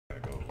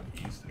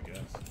east, I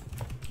guess.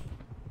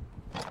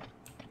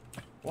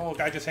 Whoa,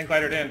 guy just hang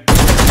glidered in.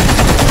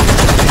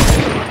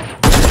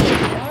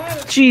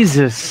 What?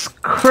 Jesus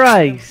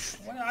Christ!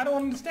 I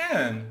don't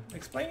understand.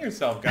 Explain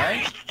yourself,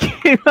 guy.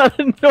 Came out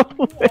of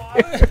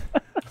nowhere.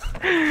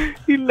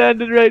 He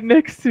landed right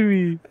next to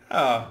me.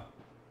 Oh.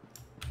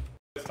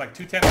 It's like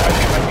 210 my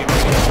team.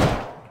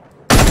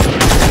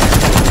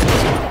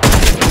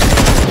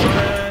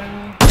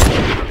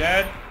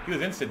 Dead. He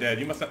was insta dead.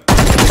 You must have.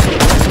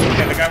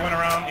 Okay, the guy went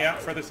around. Yeah,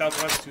 further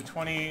southwest.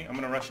 220. I'm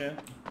gonna rush in.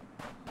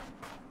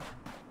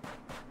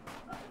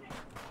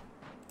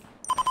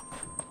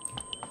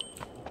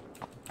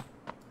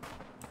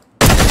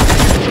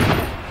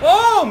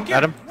 Boom!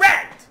 Get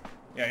wrecked!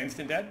 Yeah,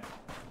 instant dead.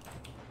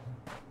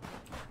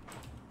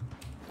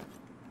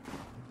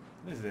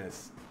 What is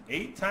this?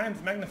 8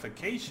 times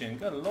magnification.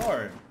 Good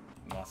lord.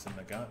 Lost in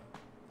the gut.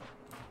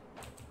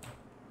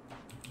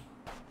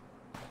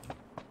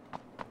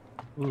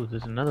 Ooh,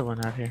 there's another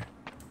one out here.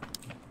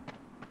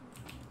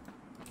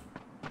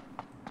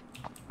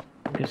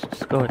 I guess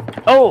just go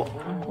ahead. Oh!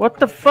 What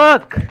the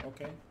fuck?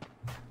 Okay.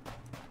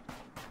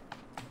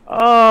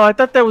 Oh, I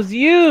thought that was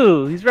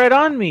you! He's right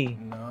on me!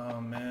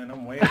 No, man.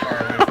 I'm way far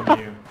away from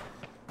you.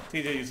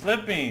 TJ, you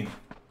slipping.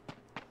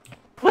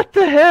 What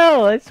the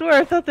hell? I swear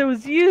I thought that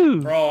was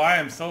you! Bro, I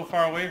am so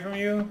far away from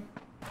you.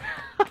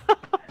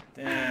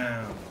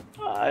 Damn.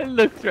 I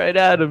looked right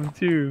at him,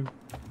 too.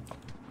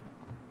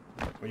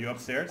 Were you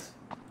upstairs?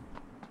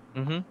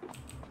 Mm-hmm.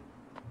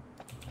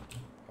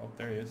 Oh,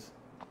 there he is.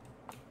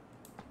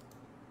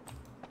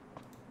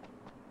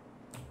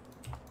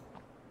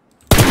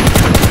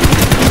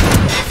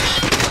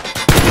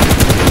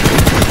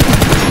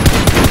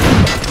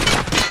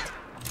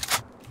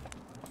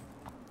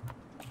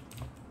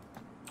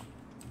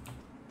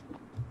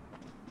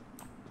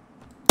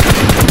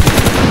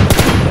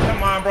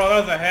 Come on, bro,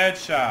 that was a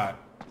headshot.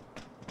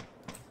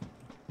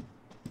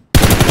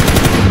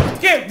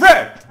 Get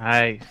wrecked!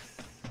 Nice.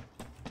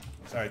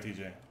 Sorry,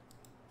 TJ.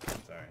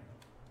 Sorry.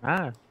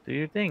 Ah, do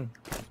your thing.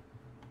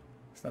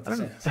 It's not the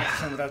same. It's not the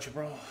same without you,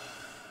 bro.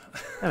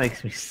 That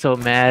makes me so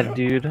mad,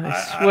 dude. I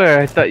swear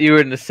I thought you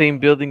were in the same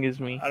building as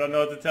me. I don't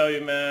know what to tell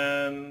you,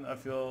 man. I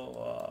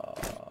feel...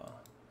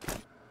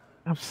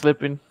 I'm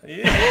slipping.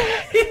 Yeah.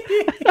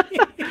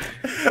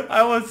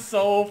 I was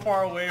so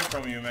far away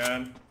from you,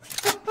 man.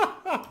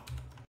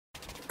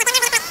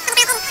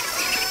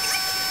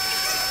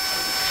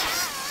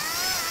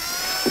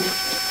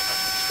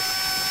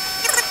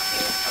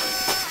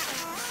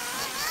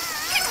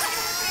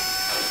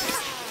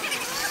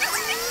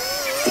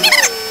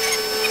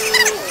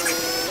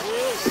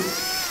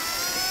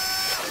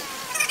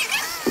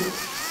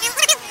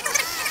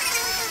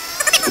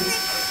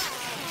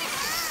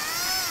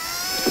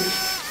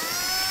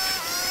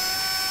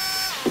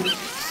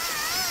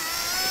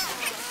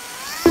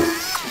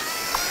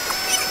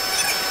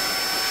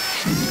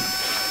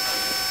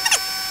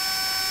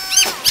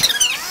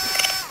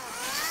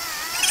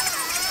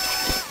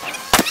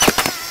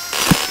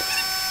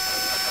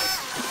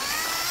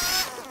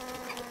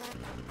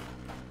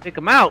 Take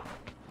him out.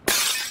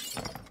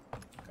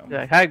 Come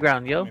Yeah, high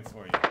ground, yo. coming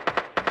for you.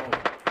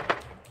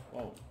 Whoa.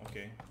 Whoa,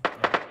 okay.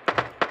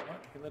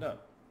 What? He lit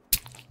up.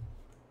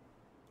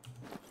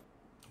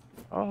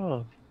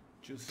 Oh,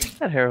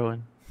 Juicing. that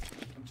heroin.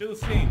 I'm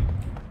juicing.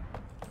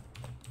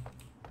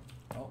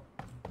 Oh.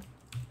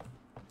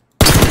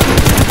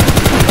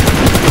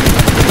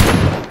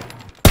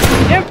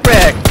 Get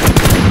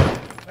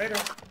wrecked. Later.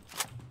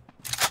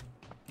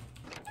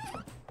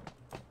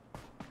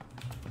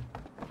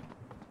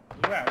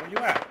 Where you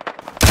at?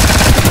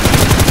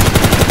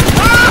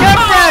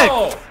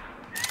 Oh!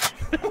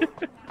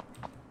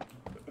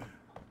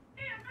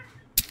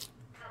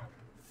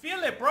 Feel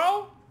it,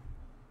 bro.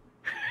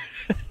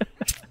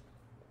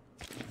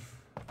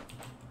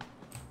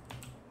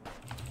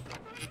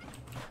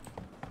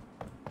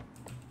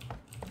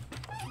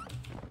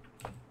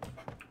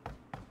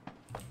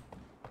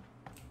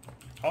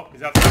 Oh,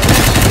 he's outside.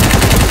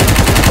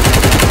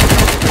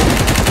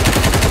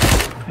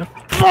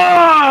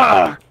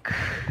 Fuck!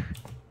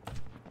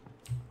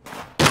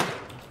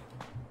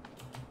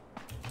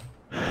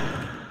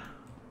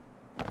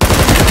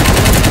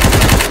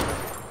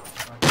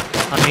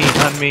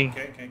 On me.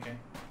 Okay.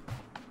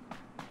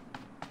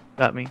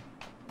 Got me.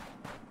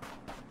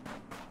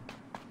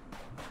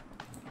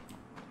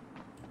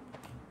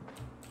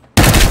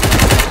 Get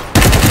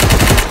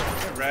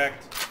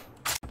wrecked.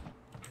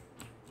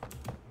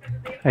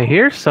 I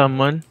hear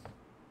someone.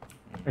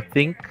 I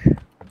think.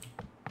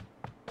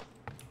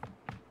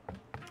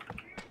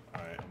 Alright,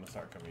 I'm gonna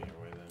start coming your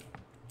way then.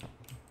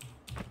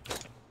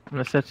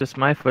 Unless that's just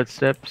my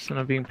footsteps and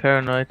I'm being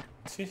paranoid.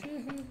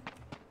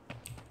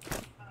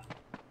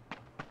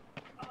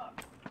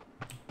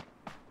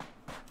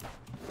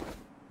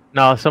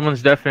 No,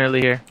 someone's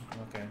definitely here.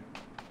 Okay.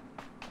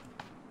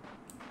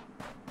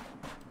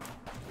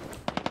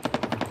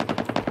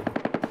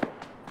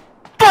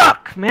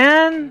 Fuck,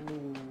 man!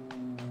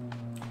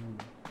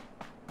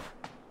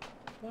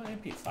 Well,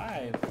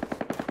 MP5.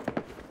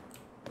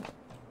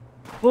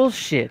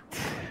 Bullshit.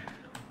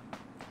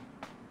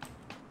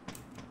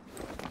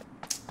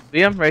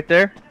 Liam, right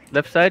there.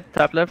 Left side,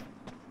 top left.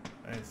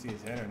 I didn't see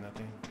his head or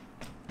nothing.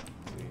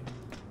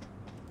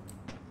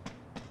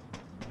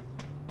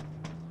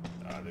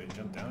 Did he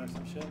jump down or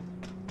some shit?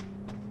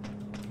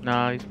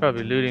 Nah, he's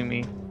probably looting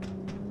me.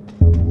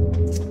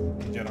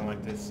 I don't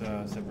like this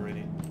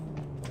separating.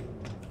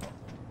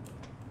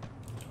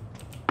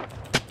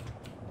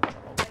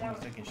 Someone's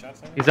taking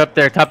shots at me? He's up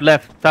there, top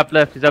left, top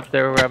left. He's up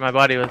there where my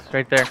body was,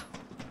 right there.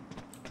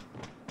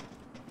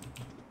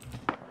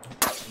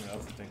 Someone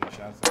else is taking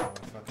shots at me.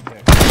 Fucking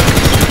dick.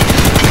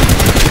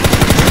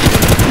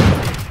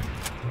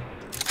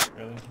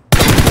 Really?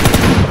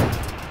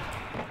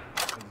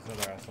 Where's this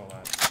other asshole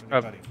at? Where's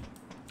your buddy?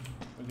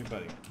 Where's your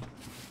buddy?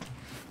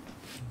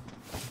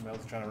 Someone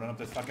else trying to run up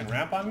this fucking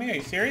ramp on me? Are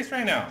you serious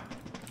right now?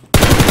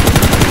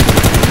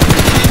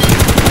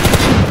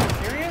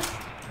 Serious?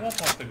 Who else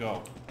wants to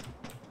go?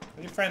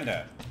 Where's your friend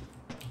at?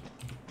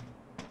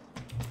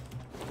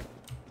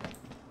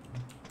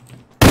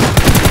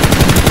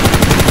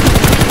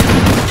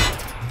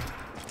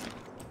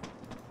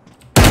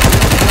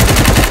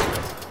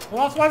 Who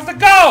else wants to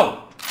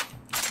go?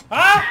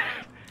 Huh?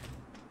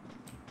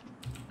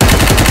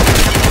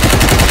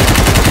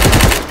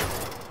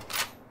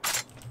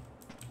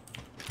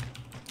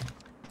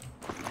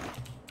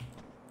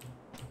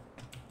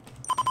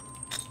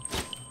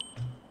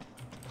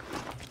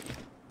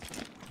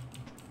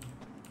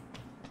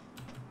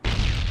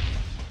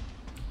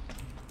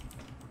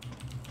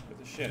 Where's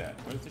the shit at?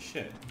 Where's the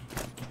shit?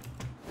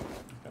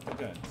 Who's got the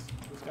guns?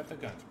 Who's got the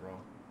guns, bro?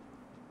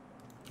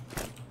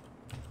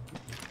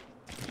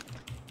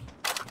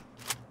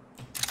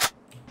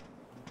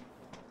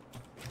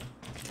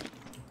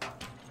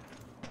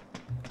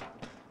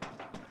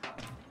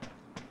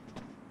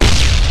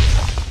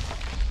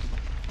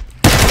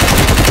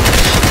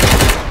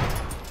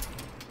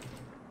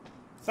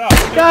 What's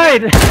up,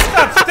 Died! What's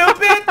up,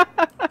 stupid?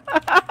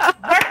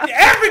 Wrecked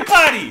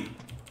everybody!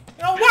 You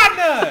don't want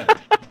none!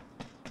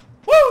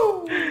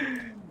 Woo!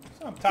 That's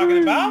what I'm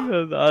talking about. That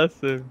was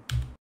awesome.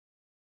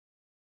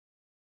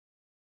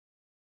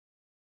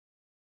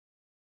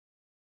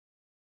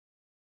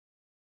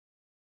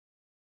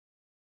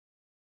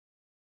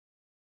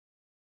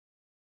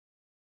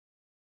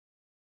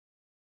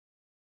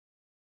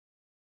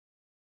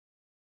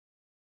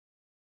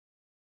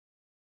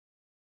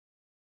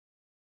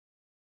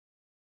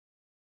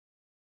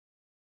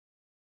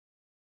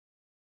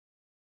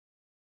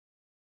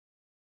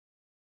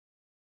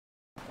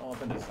 All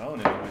up in the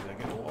zone anyways. I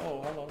get,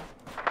 whoa, hello.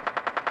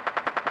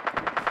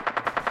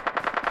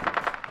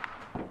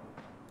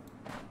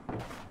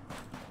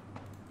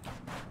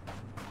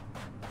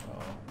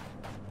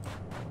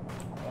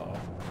 Uh-oh.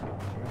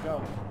 Here we go.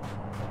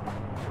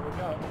 Here we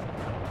go.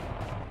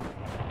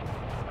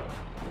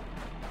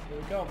 Here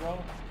we go, bro.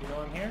 You know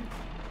I'm here?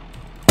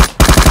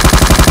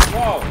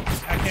 Whoa!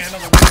 I can't handle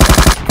the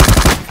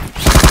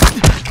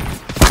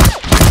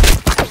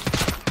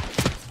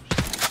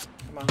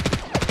Come on.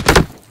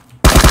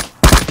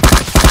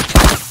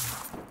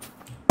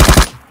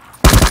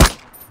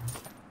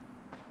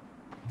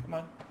 Come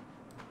on.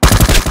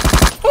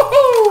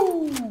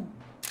 Woohoo!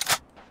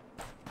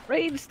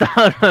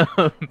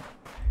 Rainstorm!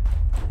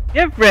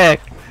 Get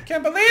wrecked!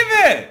 Can't believe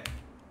it!